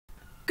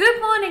Good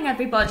morning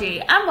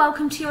everybody and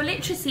welcome to your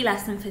literacy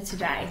lesson for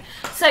today.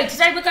 So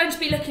today we're going to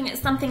be looking at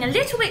something a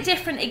little bit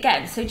different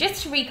again. So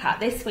just to recap,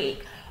 this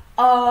week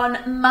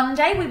on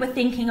Monday we were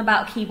thinking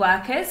about key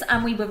workers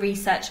and we were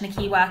researching a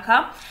key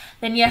worker.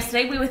 Then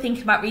yesterday we were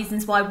thinking about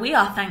reasons why we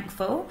are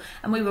thankful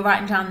and we were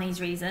writing down these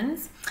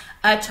reasons.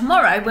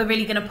 Tomorrow we're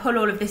really going to pull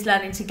all of this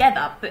learning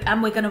together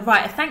and we're going to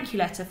write a thank you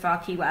letter for our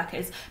key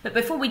workers. But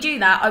before we do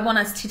that, I want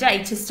us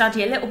today to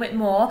study a little bit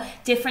more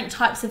different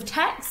types of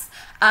texts,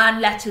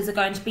 and letters are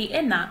going to be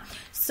in that.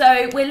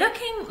 So we're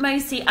looking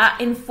mostly at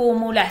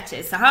informal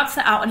letters. So how to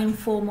set out an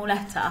informal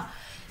letter.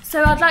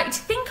 So I'd like to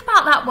think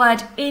about that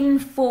word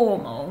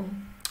informal.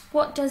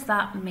 What does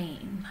that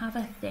mean? Have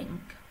a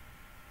think.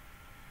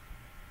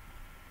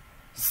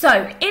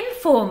 So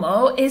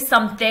informal is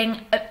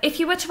something, if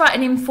you were to write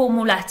an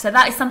informal letter,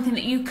 that is something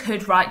that you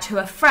could write to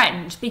a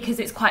friend because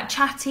it's quite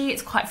chatty,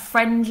 it's quite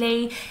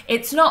friendly,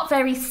 it's not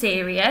very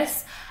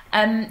serious.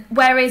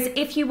 Whereas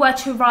if you were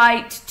to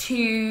write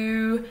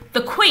to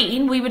the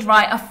Queen, we would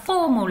write a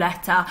formal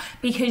letter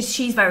because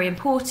she's very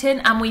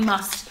important and we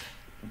must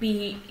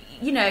be,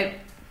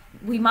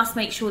 we must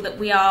make sure that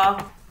we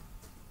are.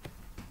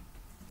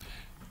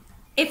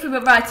 If we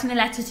were writing a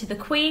letter to the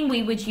Queen,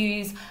 we would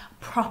use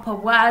proper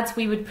words.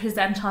 We would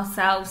present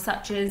ourselves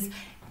such as,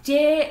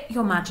 "Dear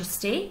Your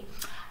Majesty,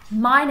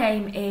 my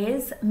name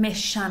is Miss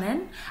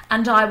Shannon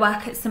and I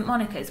work at St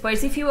Monica's."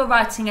 Whereas if you were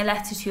writing a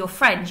letter to your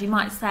friend, you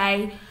might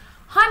say,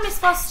 "Hi Miss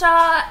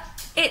Foster,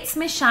 it's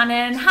Miss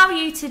Shannon, how are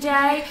you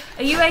today?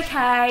 Are you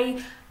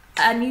okay?"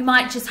 And you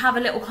might just have a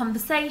little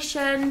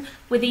conversation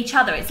with each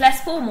other. It's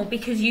less formal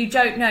because you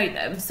don't know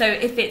them. So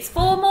if it's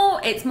formal,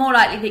 it's more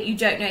likely that you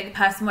don't know the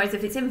person, whereas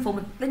if it's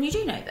informal, then you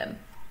do know them.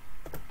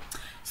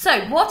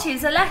 So what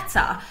is a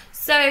letter?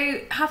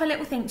 So have a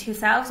little think to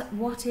yourselves,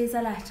 what is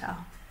a letter?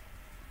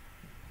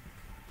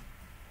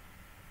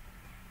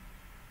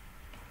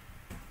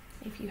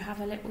 If you have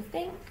a little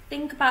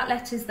think about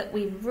letters that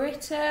we've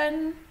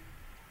written.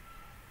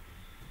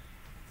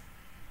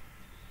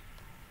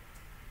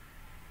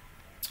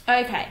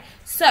 Okay,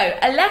 so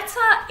a letter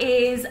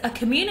is a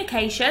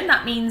communication.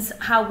 That means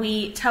how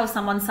we tell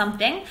someone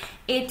something.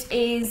 It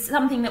is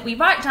something that we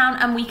write down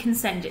and we can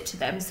send it to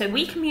them. So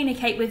we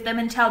communicate with them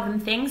and tell them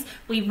things.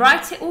 We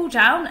write it all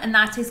down and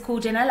that is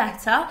called in a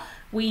letter.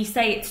 We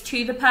say it's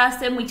to the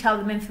person, we tell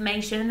them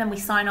information and then we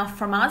sign off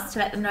from us to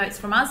let them know it's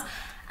from us.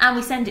 And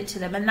we send it to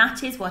them, and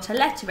that is what a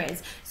letter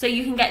is. So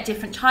you can get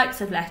different types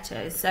of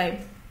letters. So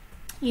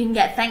you can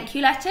get thank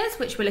you letters,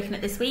 which we're looking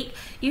at this week.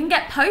 You can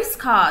get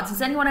postcards.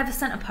 Has anyone ever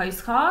sent a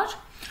postcard?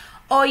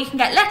 Or you can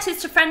get letters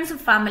to friends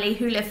and family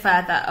who live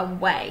further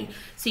away.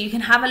 So you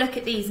can have a look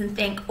at these and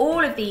think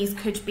all of these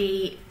could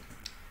be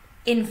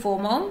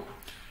informal.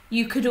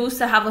 You could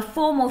also have a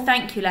formal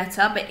thank you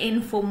letter, but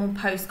informal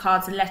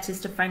postcards and letters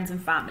to friends and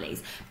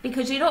families,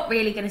 because you're not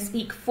really going to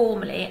speak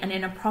formally and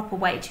in a proper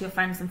way to your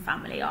friends and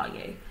family, are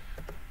you?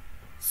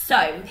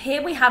 So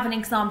here we have an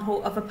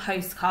example of a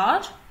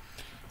postcard.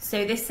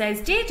 So this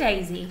says, "Dear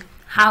Daisy,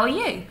 how are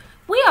you?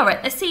 We are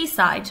at the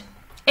seaside.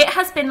 It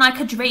has been like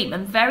a dream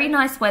and very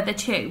nice weather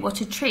too.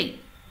 What a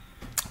treat.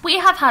 We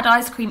have had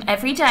ice cream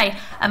every day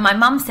and my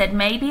mum said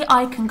maybe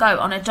I can go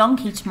on a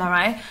donkey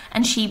tomorrow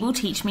and she will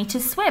teach me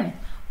to swim.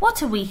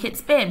 What a week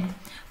it's been.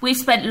 We've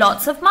spent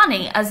lots of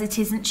money as it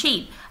isn't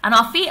cheap and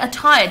our feet are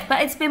tired,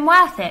 but it's been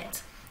worth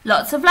it.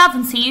 Lots of love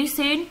and see you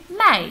soon,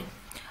 May."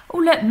 Oh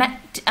look,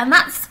 and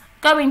that's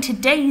going to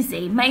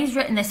Daisy. May's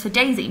written this for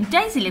Daisy.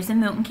 Daisy lives in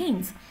Milton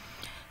Keynes.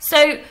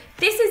 So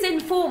this is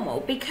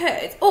informal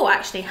because,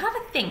 actually have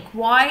a think,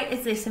 why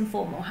is this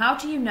informal? How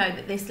do you know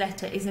that this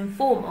letter is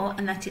informal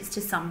and that it's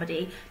to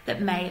somebody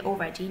that May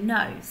already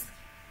knows?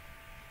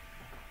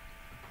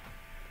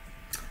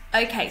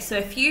 Okay, so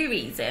a few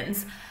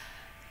reasons.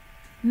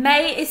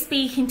 May is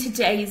speaking to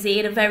Daisy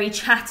in a very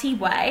chatty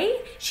way.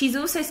 She's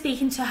also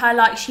speaking to her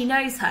like she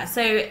knows her.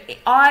 So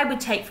I would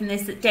take from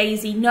this that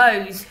Daisy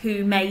knows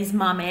who May's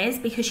mum is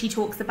because she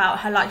talks about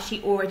her like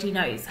she already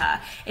knows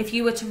her. If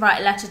you were to write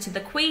a letter to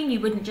the Queen,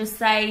 you wouldn't just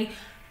say,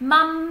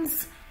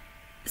 "Mum's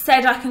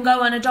said I can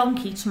go on a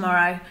donkey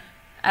tomorrow,"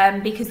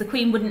 because the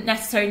Queen wouldn't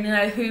necessarily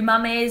know who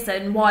Mum is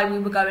and why we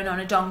were going on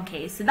a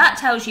donkey. So that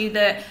tells you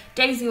that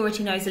Daisy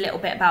already knows a little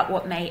bit about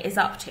what May is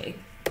up to.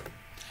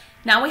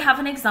 Now we have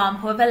an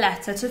example of a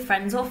letter to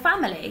friends or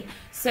family.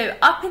 So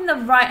up in the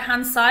right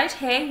hand side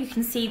here, you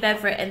can see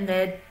they've written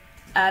the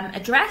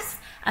address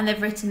and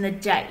they've written the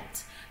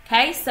date.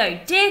 Okay, so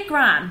 "Dear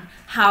Gran,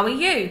 how are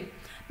you?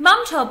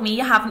 Mum told me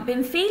you haven't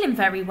been feeling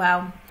very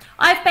well.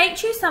 I've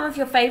baked you some of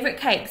your favourite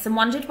cakes and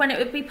wondered when it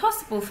would be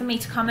possible for me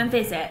to come and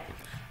visit.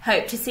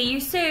 Hope to see you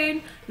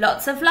soon.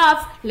 Lots of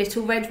love,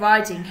 Little Red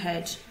Riding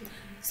Hood."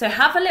 So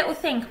have a little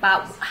think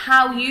about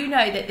how you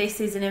know that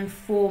this is an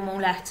informal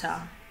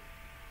letter.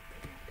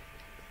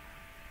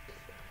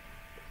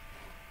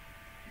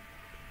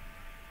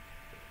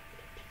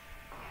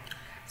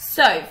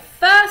 So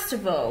first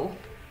of all,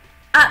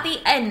 at the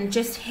end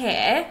just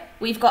here,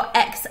 we've got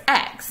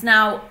XX.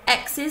 Now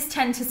X's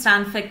tend to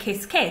stand for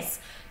kiss kiss.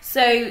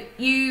 So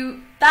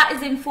that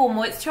is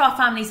informal. It's to our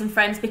families and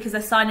friends because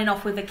they're signing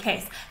off with a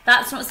kiss.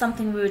 That's not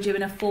something we would do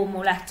in a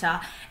formal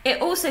letter.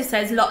 It also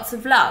says lots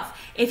of love.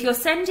 If you're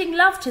sending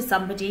love to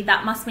somebody,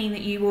 that must mean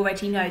that you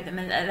already know them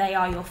and that they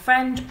are your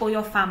friend or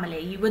your family.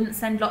 You wouldn't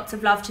send lots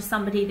of love to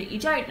somebody that you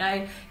don't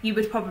know. You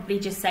would probably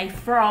just say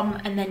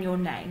from and then your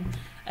name.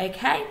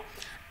 Okay?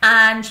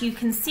 And you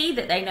can see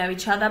that they know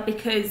each other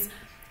because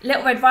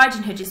Little Red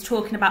Riding Hood is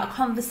talking about a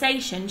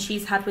conversation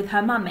she's had with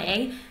her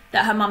mummy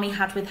that her mummy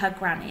had with her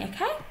granny,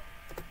 okay?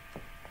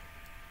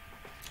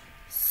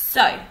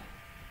 So,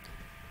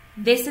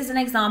 this is an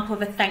example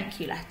of a thank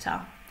you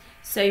letter.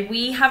 So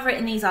we have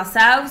written these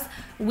ourselves.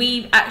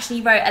 We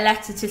actually wrote a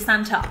letter to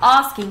Santa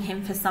asking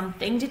him for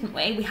something, didn't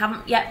we? We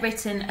haven't yet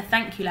written a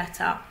thank you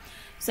letter.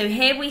 So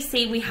here we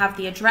see we have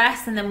the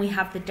address and then we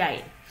have the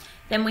date.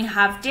 Then we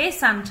have, Dear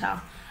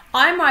Santa,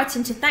 I'm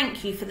writing to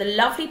thank you for the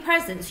lovely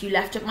presents you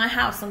left at my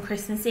house on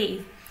Christmas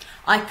Eve.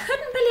 I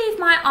couldn't believe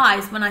my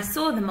eyes when I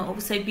saw them all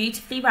so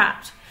beautifully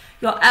wrapped.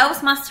 Your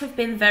elves must have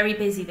been very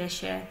busy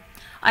this year.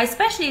 I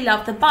especially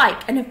love the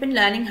bike and have been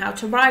learning how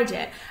to ride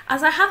it,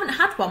 as I haven't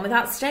had one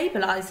without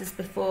stabilisers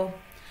before.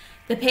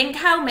 The pink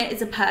helmet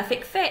is a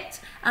perfect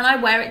fit, and I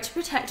wear it to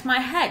protect my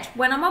head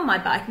when I'm on my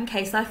bike in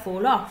case I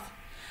fall off.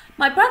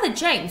 My brother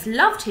James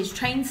loved his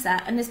train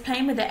set and is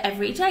playing with it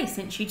every day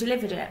since you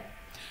delivered it.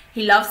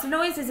 He loves the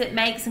noises it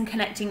makes and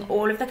connecting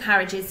all of the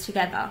carriages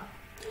together.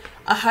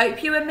 I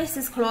hope you and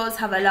Mrs. Claus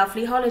have a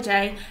lovely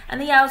holiday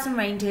and the elves and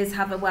reindeers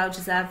have a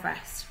well-deserved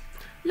rest.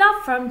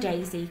 Love from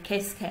Daisy,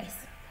 kiss kiss.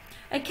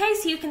 Okay,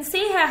 so you can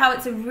see here how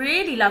it's a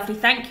really lovely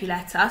thank you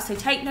letter. So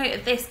take note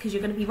of this because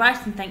you're going to be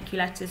writing thank you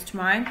letters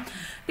tomorrow.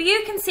 But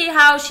you can see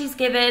how she's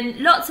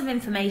given lots of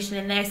information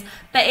in this,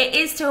 but it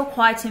is still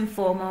quite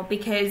informal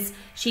because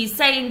she's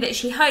saying that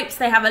she hopes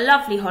they have a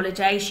lovely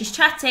holiday. She's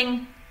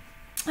chatting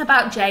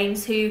about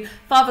James, who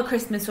Father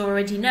Christmas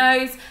already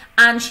knows,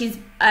 and she's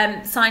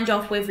signed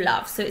off with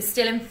love, so it's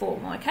still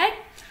informal, okay?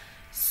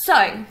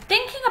 So,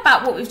 thinking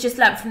about what we've just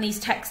learnt from these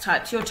text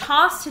types, your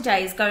task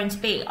today is going to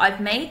be,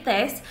 I've made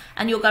this,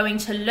 and you're going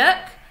to look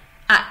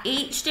at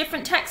each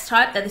different text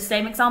type. They're the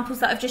same examples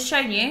that I've just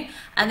shown you,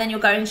 and then you're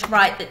going to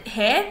write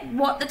here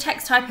what the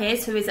text type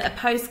is. So is it a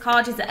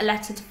postcard, is it a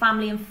letter to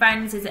family and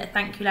friends, is it a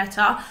thank you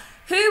letter?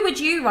 Who would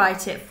you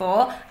write it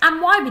for,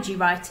 and why would you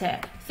write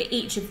it for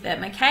each of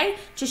them, okay?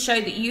 To show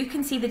that you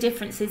can see the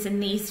differences in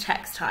these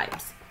text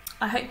types.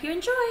 I hope you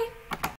enjoy.